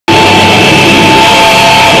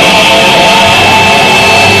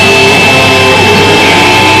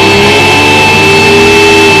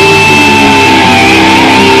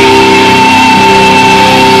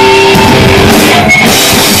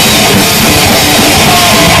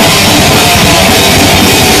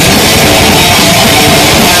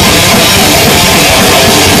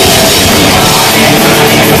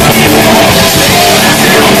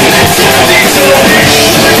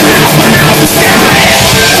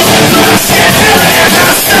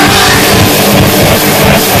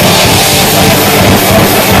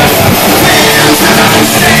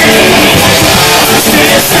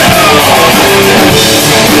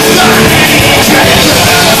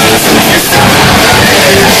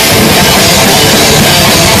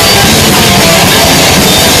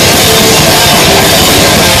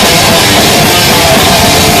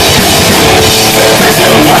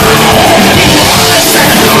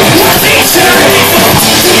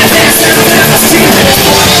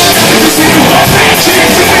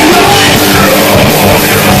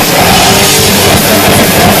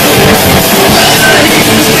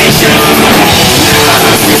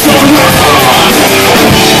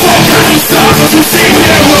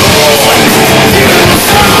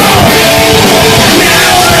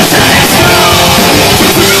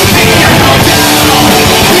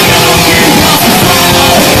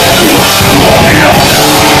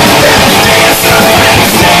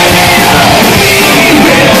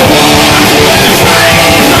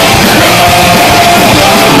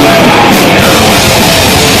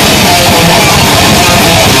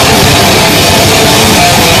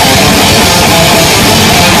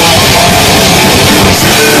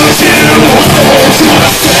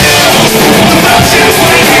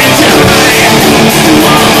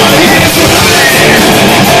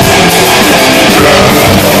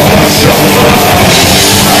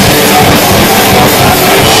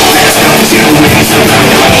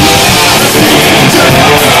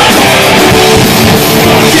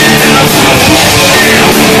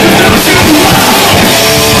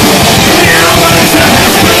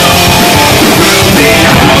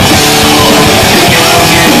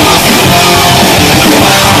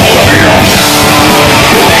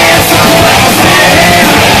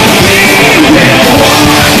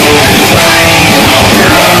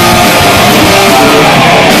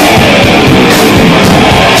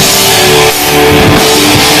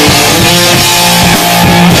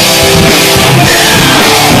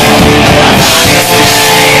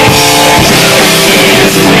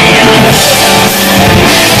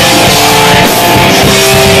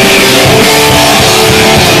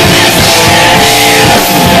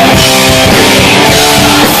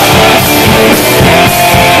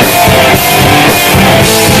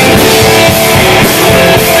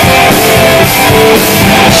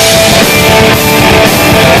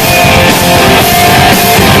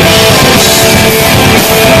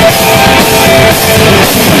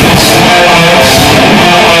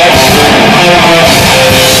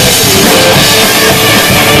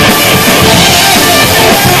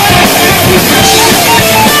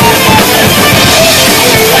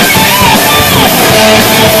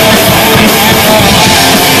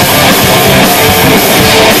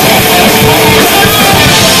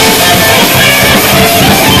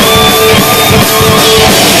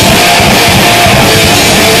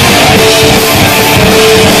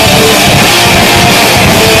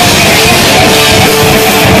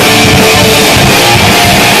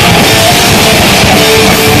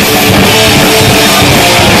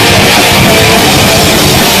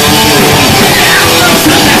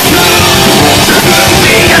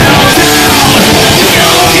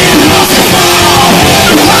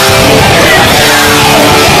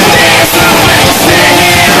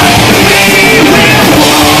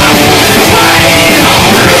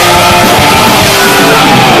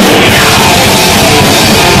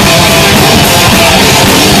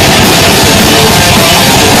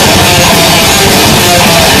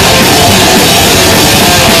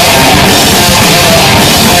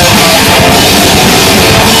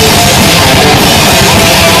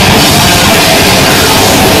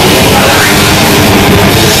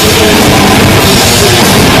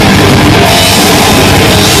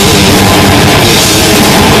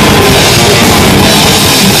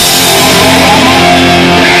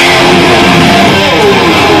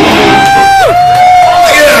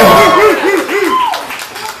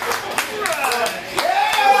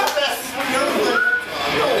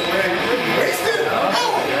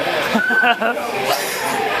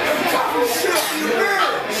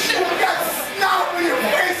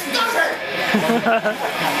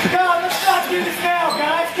God, let's not do this now,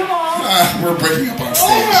 guys. Come on. We're breaking up on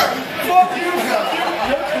stage.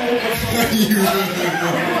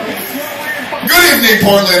 Good evening,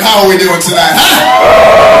 Portland. How are we doing tonight? Huh?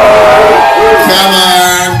 Come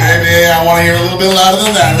on, baby. I want to hear a little bit louder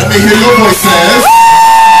than that. Let me hear your voices.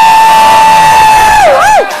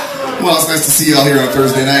 Well, it's nice to see you all here on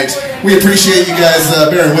Thursday night. We appreciate you guys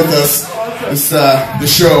bearing with us. The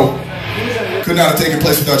show could not have taken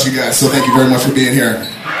place without you guys, so thank you very much for being here.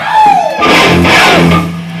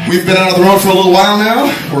 We've been out on the road for a little while now.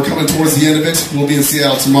 We're coming towards the end of it. We'll be in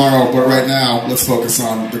Seattle tomorrow, but right now, let's focus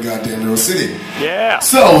on the goddamn Rose City. Yeah.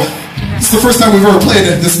 So, it's the first time we've ever played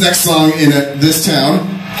this next song in this town.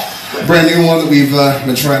 Brand new one that we've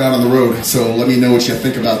been trying out on the road. So let me know what you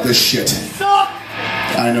think about this shit.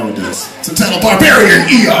 I know it does. It's entitled Barbarian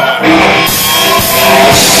ER.